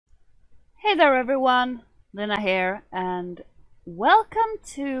Hey there everyone, Lina here, and welcome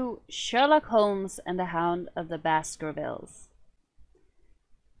to Sherlock Holmes and the Hound of the Baskervilles.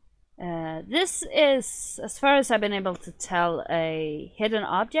 This is, as far as I've been able to tell, a hidden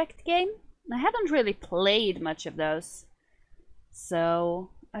object game. I haven't really played much of those, so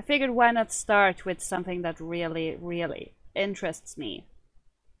I figured why not start with something that really interests me.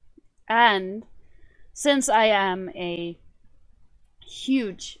 And since I am a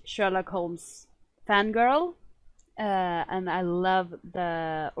huge Sherlock Holmes fangirl, and I love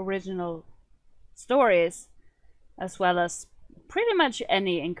the original stories as well as pretty much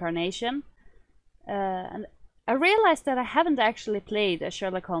any incarnation. And I realized that I haven't actually played a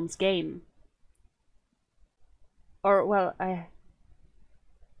Sherlock Holmes game. Or, well, I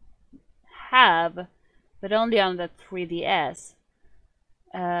have, but only on the 3DS.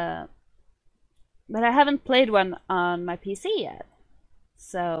 But I haven't played one on my PC yet.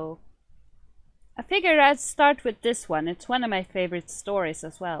 So I figured I'd start with this one. It's one of my favorite stories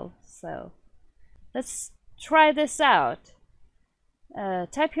as well. So let's try this out.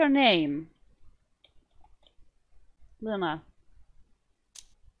 Type your name. Luna.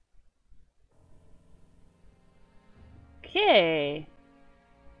 Okay.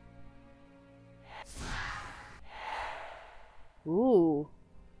 Ooh.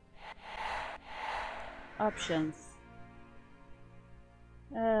 Options.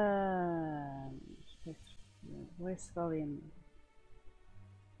 Voice volume.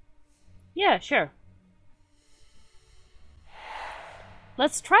 Yeah, sure.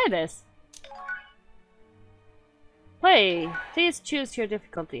 Let's try this. Play. Please choose your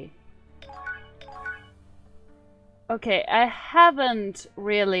difficulty. Okay, I haven't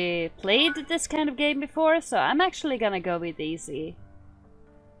really played this kind of game before, so I'm actually gonna go with easy.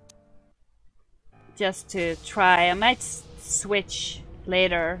 Just to try. I might switch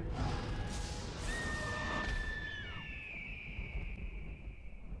later.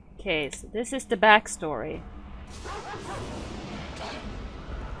 Okay, so this is the backstory.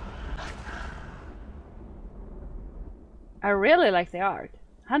 I really like the art.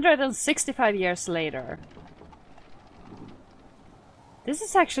 165 years later. This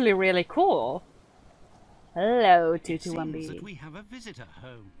is actually really cool. Hello, 221B. Seems that we have a visitor,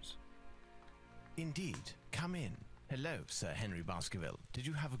 Holmes. Indeed. Come in. Hello, Sir Henry Baskerville. Did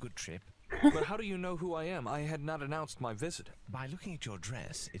you have a good trip? But how do you know who I am? I had not announced my visit. By looking at your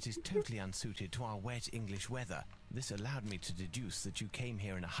dress, it is totally unsuited to our wet English weather. This allowed me to deduce that you came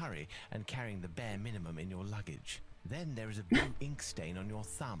here in a hurry and carrying the bare minimum in your luggage. Then there is a blue ink stain on your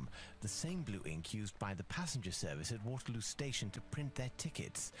thumb, the same blue ink used by the passenger service at Waterloo Station to print their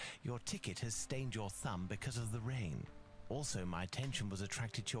tickets. Your ticket has stained your thumb because of the rain. Also, my attention was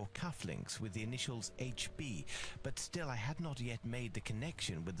attracted to your cufflinks with the initials HB, but still I had not yet made the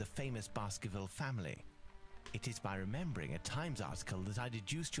connection with the famous Baskerville family. It is by remembering a Times article that I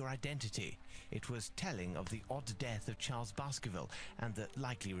deduced your identity. It was telling of the odd death of Charles Baskerville and the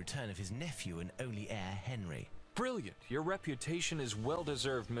likely return of his nephew and only heir, Henry. Brilliant. Your reputation is well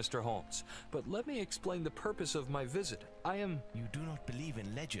deserved, Mr. Holmes. But let me explain the purpose of my visit. You do not believe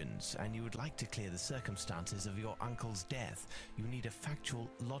in legends, and you would like to clear the circumstances of your uncle's death. You need a factual,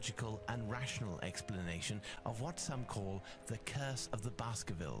 logical, and rational explanation of what some call the curse of the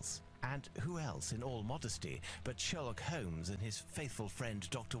Baskervilles. And who else, in all modesty, but Sherlock Holmes and his faithful friend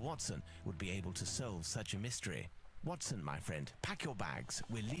Dr. Watson would be able to solve such a mystery? Watson, my friend, pack your bags.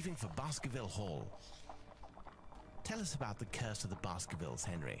 We're leaving for Baskerville Hall. Tell us about the curse of the Baskervilles,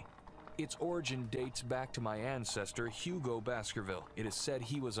 Henry. Its origin dates back to my ancestor, Hugo Baskerville. It is said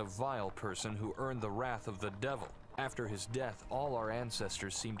he was a vile person who earned the wrath of the devil. After his death, all our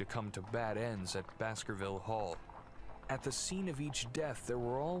ancestors seemed to come to bad ends at Baskerville Hall. At the scene of each death, there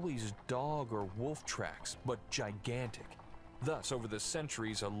were always dog or wolf tracks, but gigantic. Thus, over the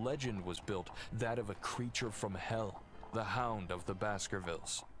centuries, a legend was built, that of a creature from hell, the Hound of the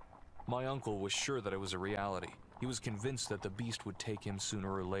Baskervilles. My uncle was sure that it was a reality. He was convinced that the beast would take him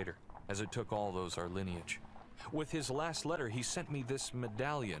sooner or later, as it took all those our lineage. With his last letter, he sent me this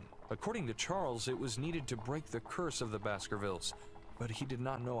medallion. According to Charles, it was needed to break the curse of the Baskervilles, but he did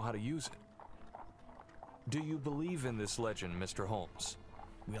not know how to use it. Do you believe in this legend, Mr. Holmes?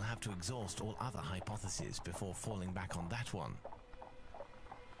 We'll have to exhaust all other hypotheses before falling back on that one.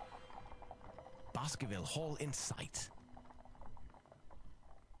 Baskerville Hall in sight.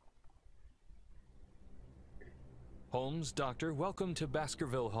 Holmes, Doctor, welcome to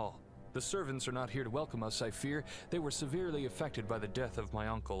Baskerville Hall. The servants are not here to welcome us, I fear. They were severely affected by the death of my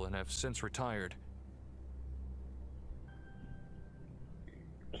uncle and have since retired.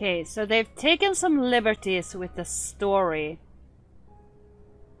 Okay, so they've taken some liberties with the story.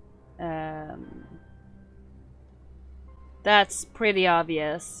 That's pretty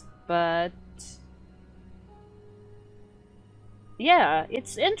obvious, but yeah,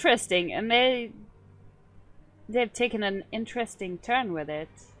 it's interesting, and they've taken an interesting turn with it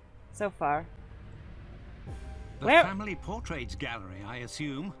so far. The Where? family portraits gallery, I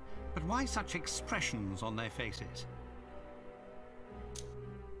assume. But why such expressions on their faces?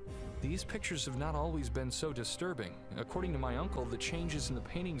 These pictures have not always been so disturbing. According to my uncle, the changes in the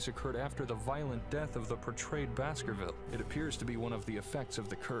paintings occurred after the violent death of the portrayed Baskerville. It appears to be one of the effects of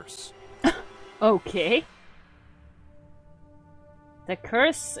the curse. Okay. The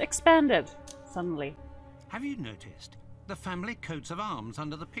curse expanded suddenly. Have you noticed? The family coats of arms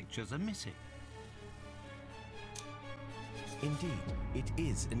under the pictures are missing. Indeed, it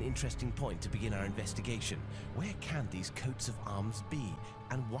is an interesting point to begin our investigation. Where can these coats of arms be,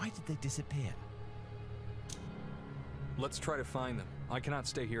 and why did they disappear? Let's try to find them. I cannot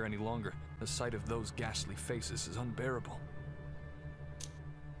stay here any longer. The sight of those ghastly faces is unbearable.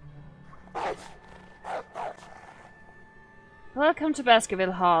 Welcome to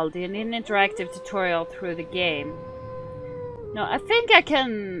Baskerville Hall, the interactive tutorial through the game. No, I think I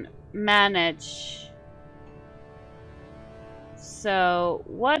can manage. So,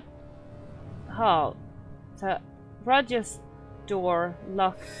 what hall? So, Roger's door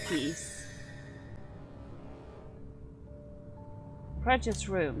lock piece. Roger's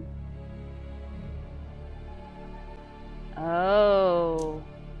room. Oh.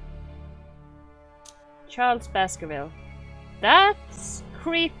 Charles Baskerville. That's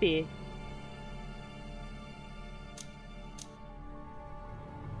creepy.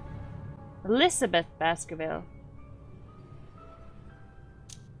 Elizabeth Baskerville.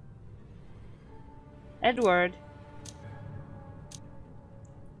 Edward.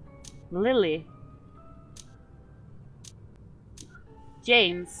 Lily.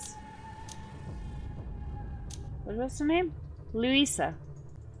 James. What was her name? Louisa.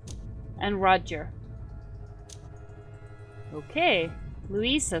 And Roger. Okay.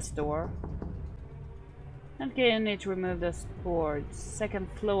 Louisa's door. Okay, I need to remove those boards. Second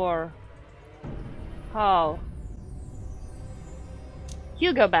floor. Hall.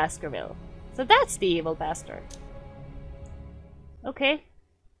 Hugo Baskerville. So that's the evil bastard. Okay.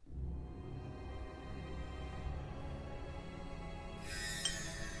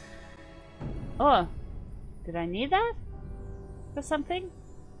 Oh. Did I need that? For something?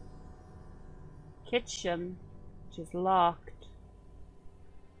 Kitchen. Which is locked.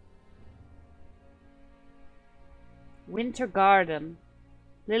 Winter garden.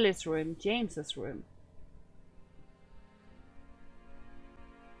 Lily's room. James's room.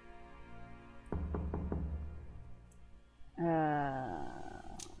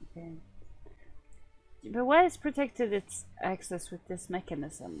 Okay. But why is protected its access with this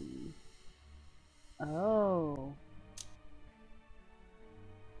mechanism? Oh.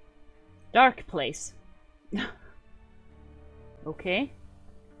 Dark place. Okay.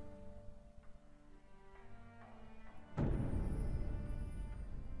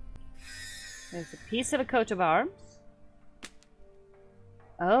 There's a piece of a coat of arms.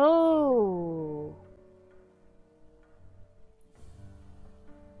 Oh.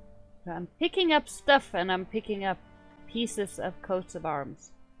 So I'm picking up stuff and I'm picking up pieces of coats of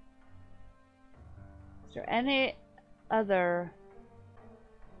arms. Is there any other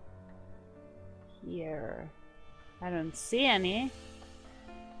here? I don't see any.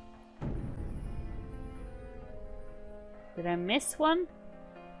 Did I miss one?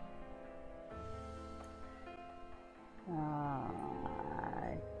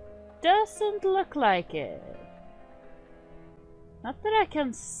 Doesn't look like it. Not that I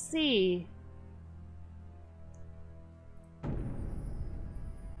can see.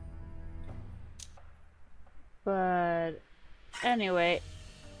 But anyway,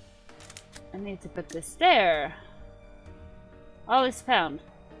 I need to put this there. All is found.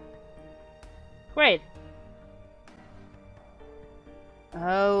 Great.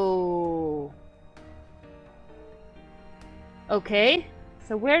 Oh. Okay.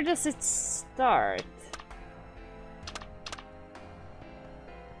 So where does it start?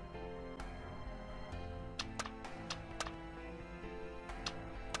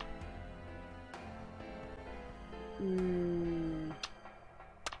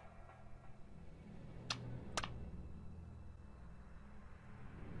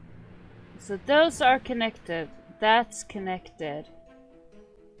 So those are connected. That's connected.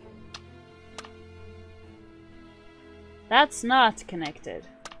 That's not connected.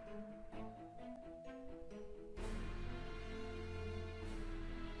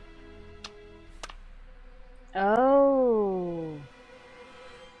 Oh.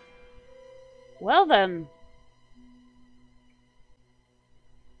 Well then.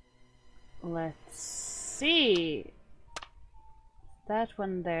 Let's see. That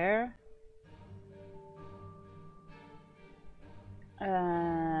one there.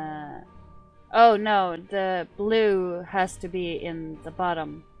 Oh no, the blue has to be in the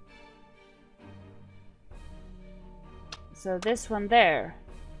bottom. So this one there.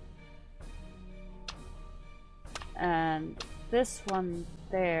 And this one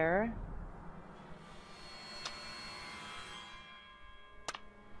there.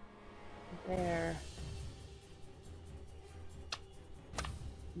 There.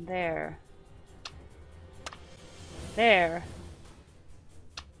 There. There.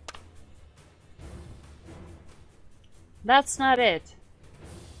 That's not it.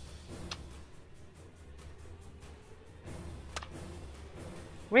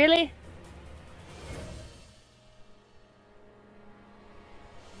 Really?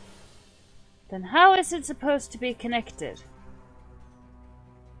 Then how is it supposed to be connected?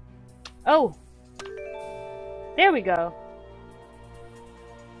 Oh! There we go.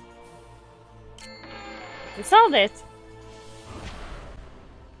 We solved it!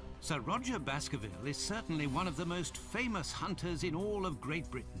 Sir Roger Baskerville is certainly one of the most famous hunters in all of Great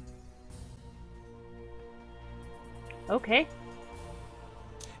Britain. Okay.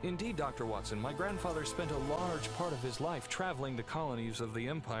 Indeed, Dr. Watson, my grandfather spent a large part of his life traveling the colonies of the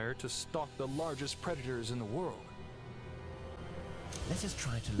Empire to stalk the largest predators in the world. Let us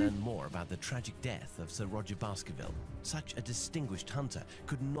try to learn more about the tragic death of Sir Roger Baskerville. Such a distinguished hunter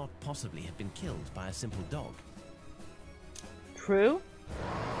could not possibly have been killed by a simple dog. True.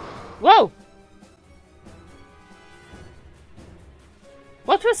 Whoa!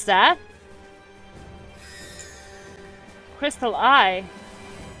 What was that? Crystal Eye.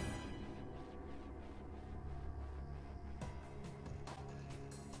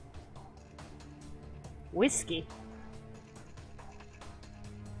 Whiskey.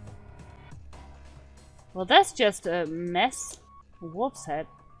 Well, that's just a mess. A wolf's head.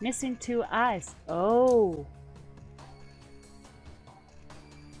 Missing 2 eyes. Oh.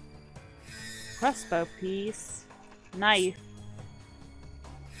 Crossbow piece. Knife.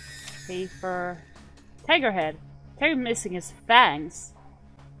 Paper. Tiger head. Tiger missing his fangs.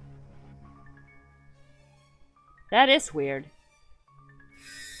 That is weird.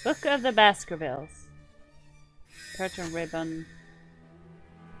 Book of the Baskervilles. Curtain ribbon.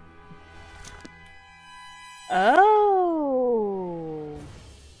 Oh.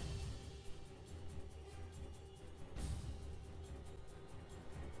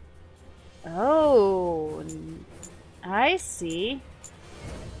 Oh. I see.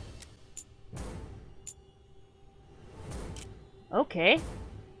 Okay.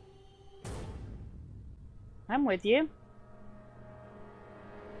 I'm with you.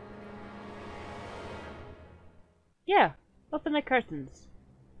 Yeah, open the curtains.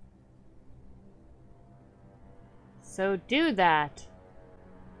 So do that.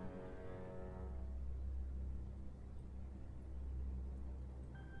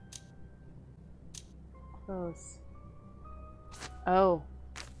 Close. Oh.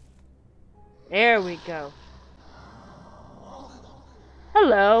 There we go.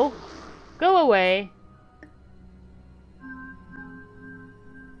 Hello. Go away.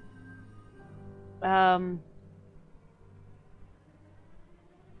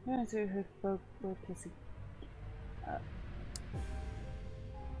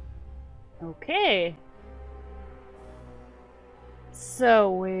 Okay.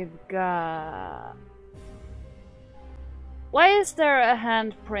 So we've got... Why is there a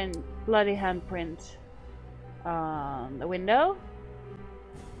handprint, bloody handprint on the window?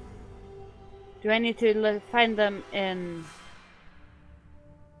 Do I need to find them in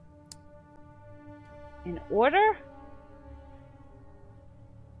order?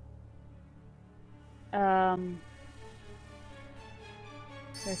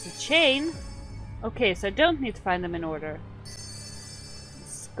 There's a chain. Okay, so I don't need to find them in order.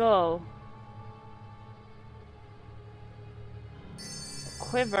 Skull. A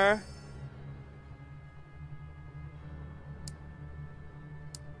quiver.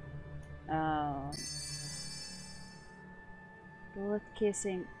 Bullet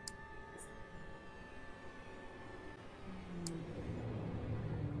casing.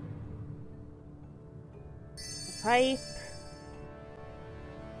 A pipe.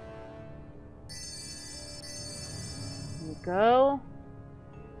 There we go.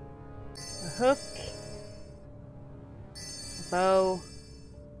 A hook. A bow.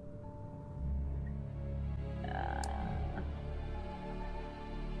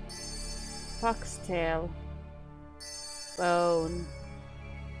 Foxtail. Bone.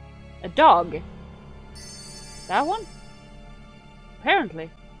 A dog. That one?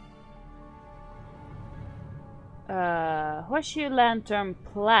 Apparently. Horseshoe lantern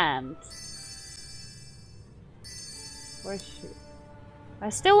plant. Horseshoe. I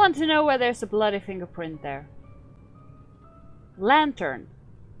still want to know where there's a bloody fingerprint there. Lantern.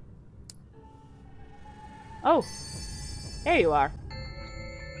 Oh, there you are.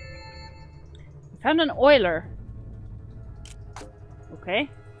 I found an oiler. Okay.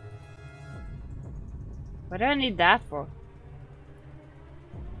 What do I need that for?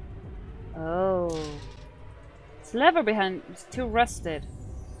 Oh. This lever behind is too rusted.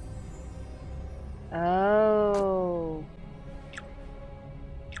 Oh.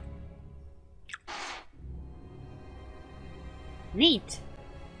 Neat.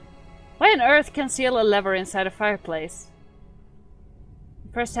 Why on earth conceal a lever inside a fireplace?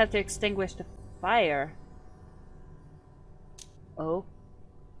 You first have to extinguish the fire. Oh.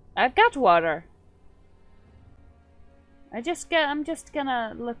 I've got water. I'm just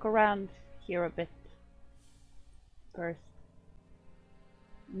gonna look around here a bit first.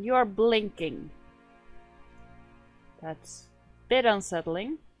 You're blinking. That's a bit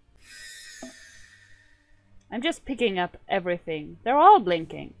unsettling. I'm just picking up everything. They're all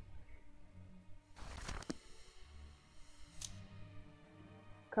blinking.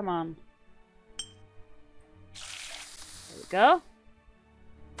 Come on. There we go.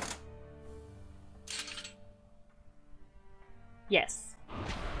 Yes.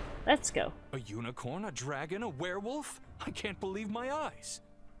 Let's go. A unicorn, a dragon, a werewolf? I can't believe my eyes.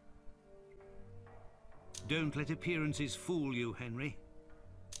 Don't let appearances fool you, Henry.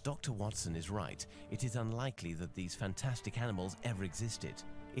 Dr. Watson is right. It is unlikely that these fantastic animals ever existed.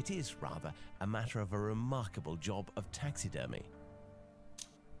 It is, rather, a matter of a remarkable job of taxidermy.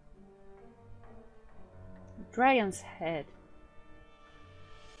 Dragon's head.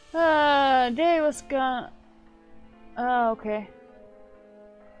 Day was gone. Oh, okay.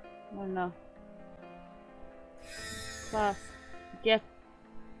 Oh no. Class. Get.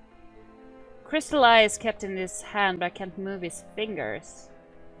 Crystal eye is kept in his hand, but I can't move his fingers.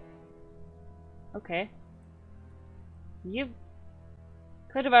 Okay. You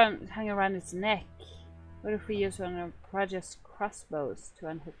could have hung around his neck. What if we use one of Roger's crossbows to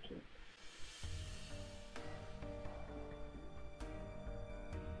unhook you?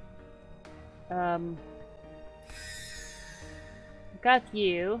 Got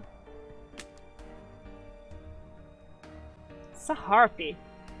you. It's a harpy.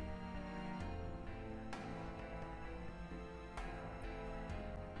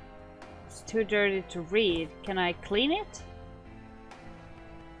 It's too dirty to read. Can I clean it?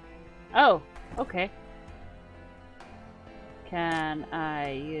 Oh, okay. Can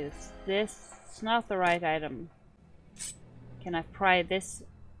I use this? It's not the right item. Can I pry this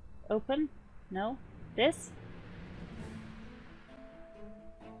open? No? This?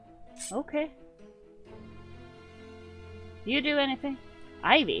 Okay. You do anything?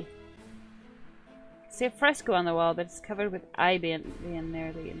 Ivy. See a fresco on the wall, but it's covered with ivy and being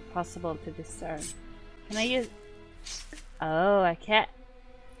nearly impossible to discern. Can I use... Oh, I can't...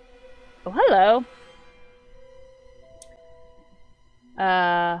 Oh, hello!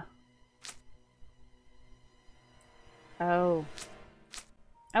 Oh.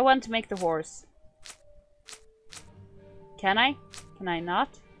 I want to make the horse. Can I? Can I not?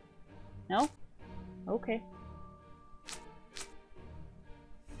 No? Okay.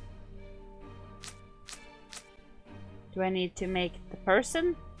 Do I need to make the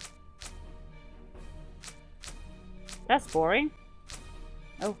person? That's boring.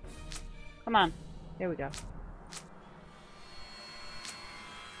 Oh. Come on. There we go.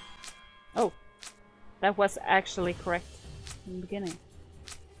 Oh. That was actually correct in the beginning.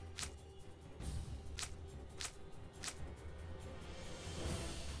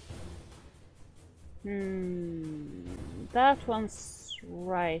 That one's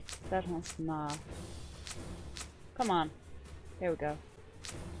right. That one's not. Come on. There we go.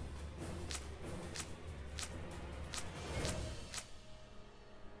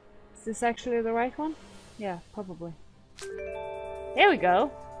 Is this actually the right one? Yeah, probably. There we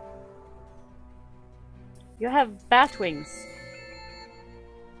go. You have bat wings.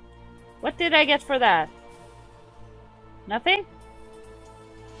 What did I get for that? Nothing?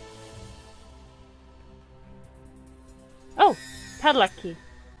 Oh, padlock key.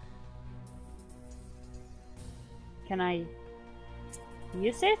 Can I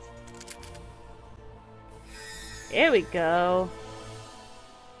use it? There we go.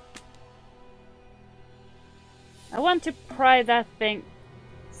 I want to pry that thing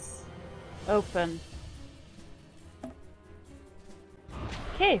open.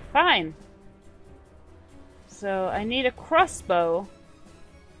 Okay, fine. So I need a crossbow.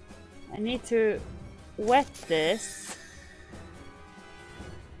 I need to wet this.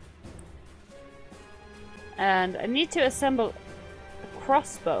 And I need to assemble a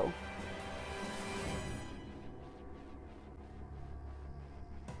crossbow.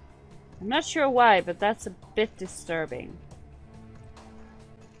 I'm not sure why, but that's a bit disturbing.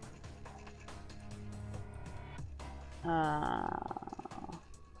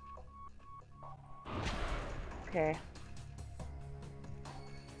 Okay.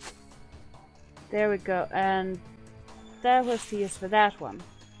 There we go, and that was the use for that one.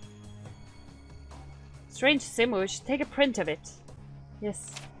 Strange symbol, we should take a print of it.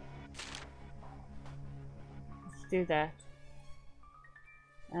 Yes. Let's do that.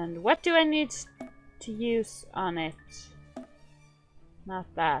 And what do I need to use on it? Not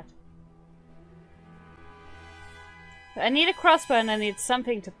that. I need a crossbow and I need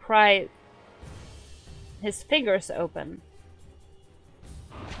something to pry his fingers open.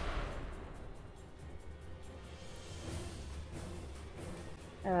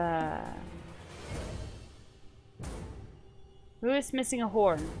 Who is missing a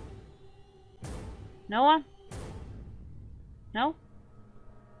horn? No one? No?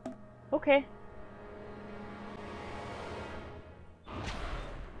 Okay.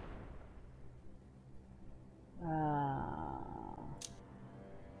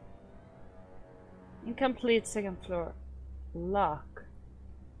 Incomplete second floor. Lock.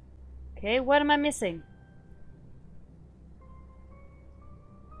 Okay, what am I missing?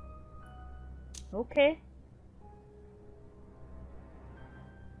 Okay.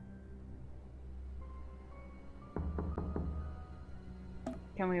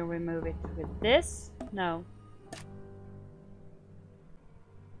 Can we remove it with this? No.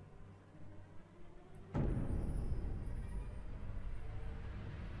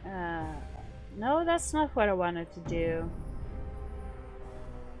 No, that's not what I wanted to do.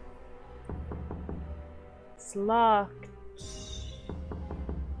 It's locked.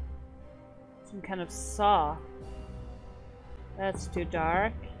 Some kind of saw. That's too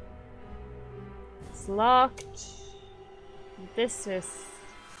dark. It's locked. This is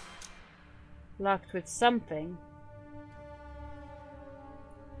locked with something.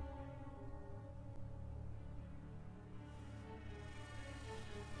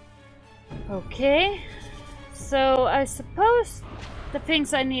 Okay, so I suppose the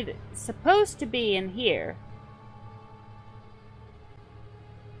things I need supposed to be in here.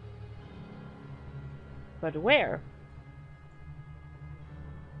 But where?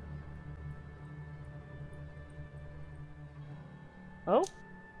 Oh?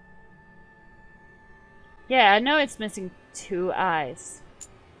 Yeah, I know it's missing 2 eyes.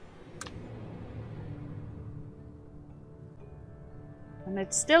 And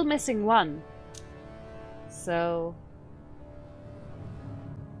it's still missing 1. So...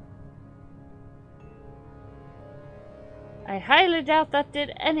 I highly doubt that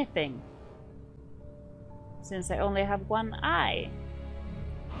did anything. Since I only have 1 eye.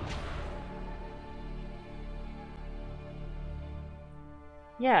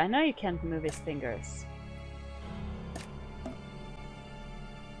 Yeah, I know you can't move his fingers.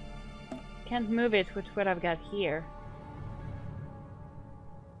 Can't move it with what I've got here.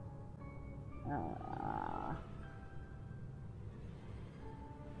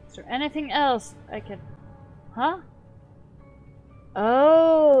 Is there anything else I can... Huh?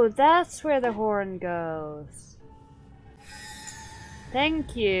 Oh, that's where the horn goes.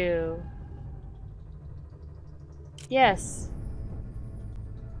 Thank you. Yes.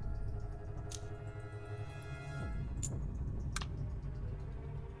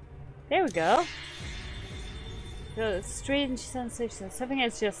 There we go. The strange sensation. Something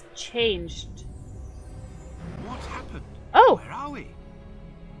has just changed. What happened? Oh! Where are we?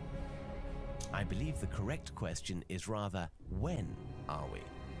 I believe the correct question is rather, when are we?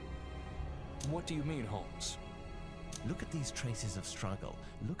 What do you mean, Holmes? Look at these traces of struggle.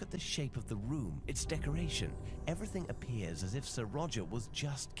 Look at the shape of the room, its decoration. Everything appears as if Sir Roger was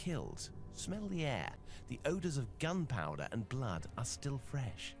just killed. Smell the air. The odors of gunpowder and blood are still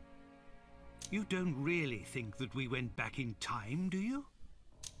fresh. You don't really think that we went back in time, do you?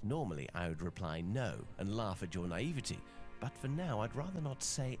 Normally, I would reply no and laugh at your naivety, but for now, I'd rather not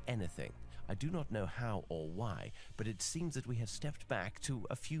say anything. I do not know how or why, but it seems that we have stepped back to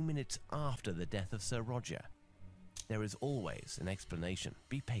a few minutes after the death of Sir Roger. There is always an explanation.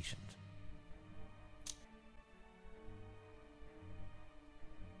 Be patient.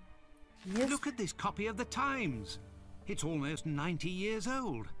 Yes. Look at this copy of the Times. It's almost 90 years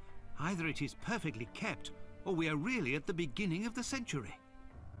old. Either it is perfectly kept, or we are really at the beginning of the century.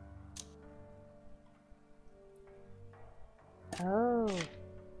 Oh.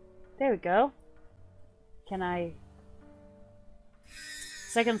 There we go. Can I...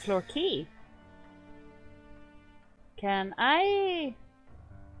 Second floor key. Can I...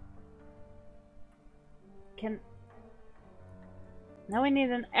 Can... Now we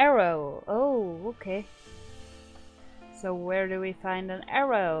need an arrow. Oh, okay. So where do we find an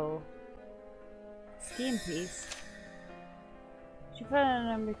arrow? Scheme piece. Should find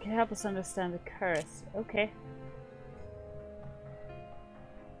a number can help us understand the curse. Okay.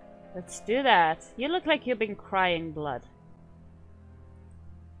 Let's do that. You look like you've been crying blood.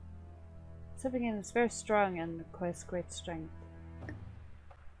 Something in is very strong and requires great strength.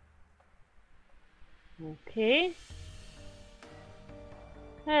 Okay.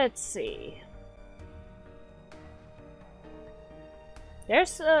 Let's see.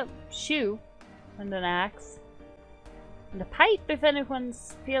 There's a shoe and an axe. And a pipe if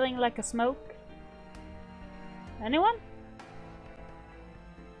anyone's feeling like a smoke. Anyone?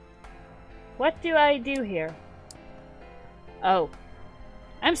 What do I do here? Oh.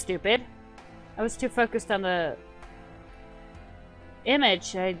 I'm stupid. I was too focused on the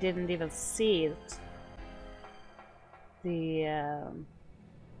image, I didn't even see it.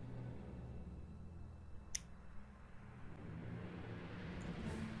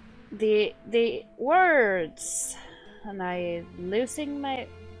 The words, and I losing my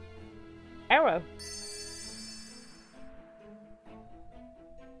arrow.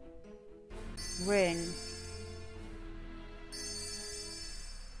 Ring.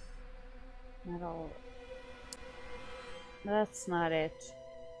 Metal. That's not it.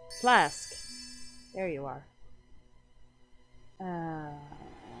 Flask. There you are.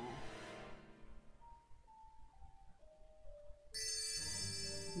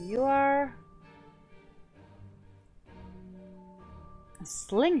 You are a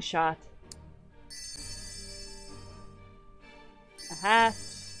slingshot. A hat.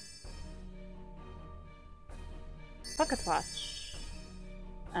 Pocket watch.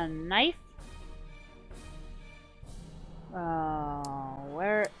 A knife.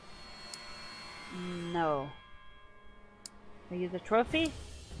 Where? No. Are you the trophy?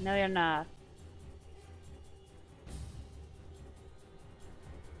 No, you're not.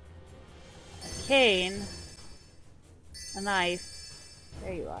 A cane. A knife.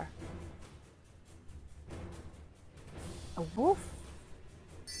 There you are. A wolf?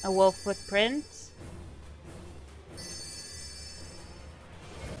 A wolf footprint.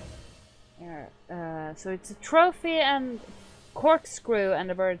 So it's a trophy and corkscrew and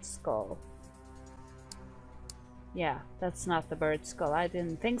a bird skull. Yeah, that's not the bird skull. I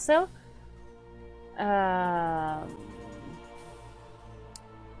didn't think so.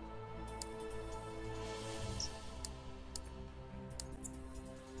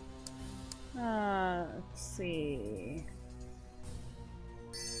 Let's see.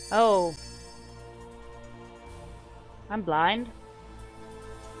 Oh. I'm blind.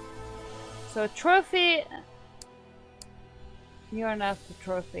 So a trophy. You're not the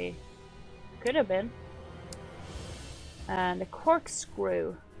trophy. Could have been. And a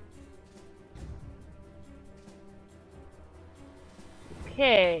corkscrew.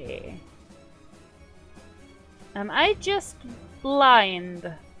 Okay. Am I just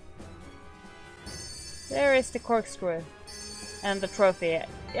blind? There is the corkscrew. And the trophy.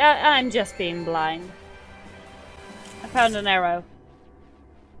 Yeah, I'm just being blind. I found an arrow.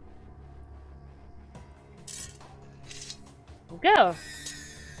 We'll go.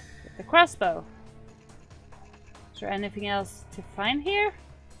 With the crossbow. Is there anything else to find here?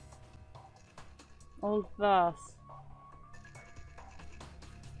 Old vase.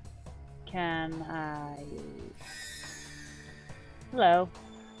 Can I... Hello.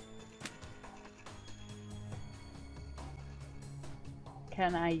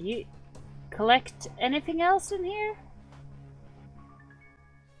 Can I collect anything else in here?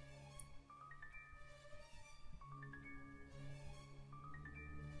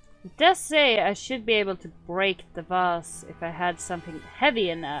 It does say I should be able to break the vase if I had something heavy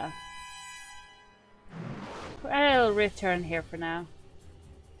enough. I'll return here for now.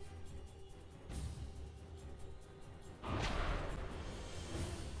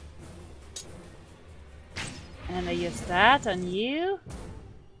 And I use that on you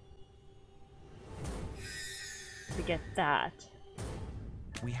to get that.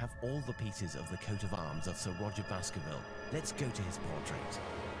 We have all the pieces of the coat of arms of Sir Roger Baskerville. Let's go to his portrait.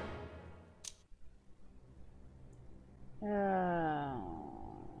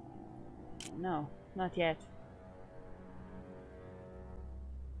 No, not yet.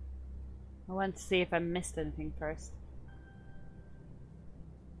 I want to see if I missed anything first.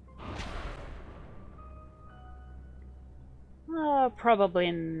 Oh, probably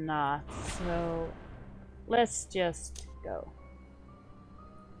not. So let's just go.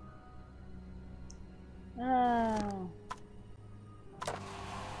 Oh.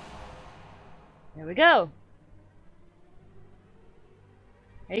 There we go.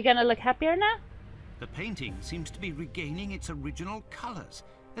 Are you gonna look happier now? The painting seems to be regaining its original colors,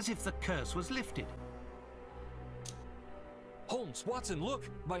 as if the curse was lifted. Holmes, Watson, look!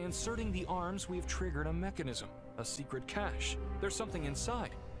 By inserting the arms, we've triggered a mechanism. A secret cache. There's something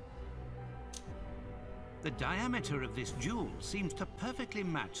inside. The diameter of this jewel seems to perfectly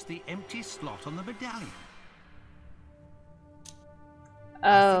match the empty slot on the medallion.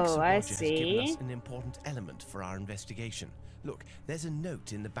 Oh, Sir I Roger has given see. us an important element for our investigation. Look, there's a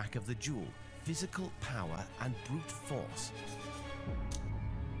note in the back of the jewel. Physical power and brute force.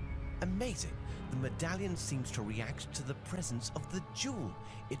 Amazing. The medallion seems to react to the presence of the jewel.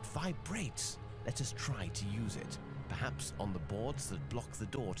 It vibrates. Let us try to use it. Perhaps on the boards that block the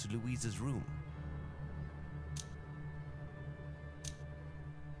door to Louisa's room.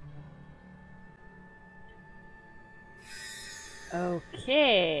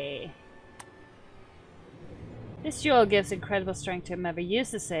 Okay. This jewel gives incredible strength to whomever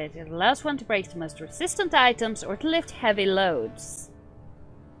uses it. It allows one to break the most resistant items or to lift heavy loads.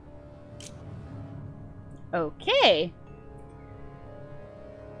 Okay.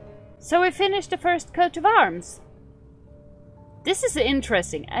 So we finished the first coat of arms. This is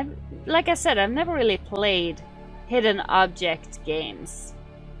interesting. Like I said, I've never really played hidden object games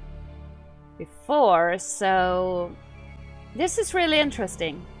before, so this is really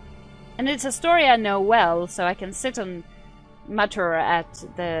interesting. And it's a story I know well, so I can sit and mutter at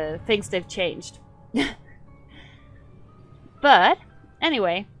the things they've changed. But,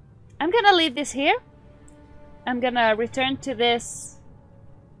 anyway, I'm gonna leave this here. I'm gonna return to this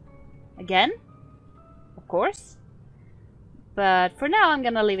again, of course. But for now, I'm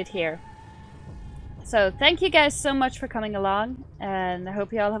gonna leave it here. So, thank you guys so much for coming along, and I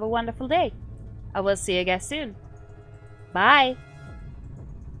hope you all have a wonderful day. I will see you guys soon. Bye!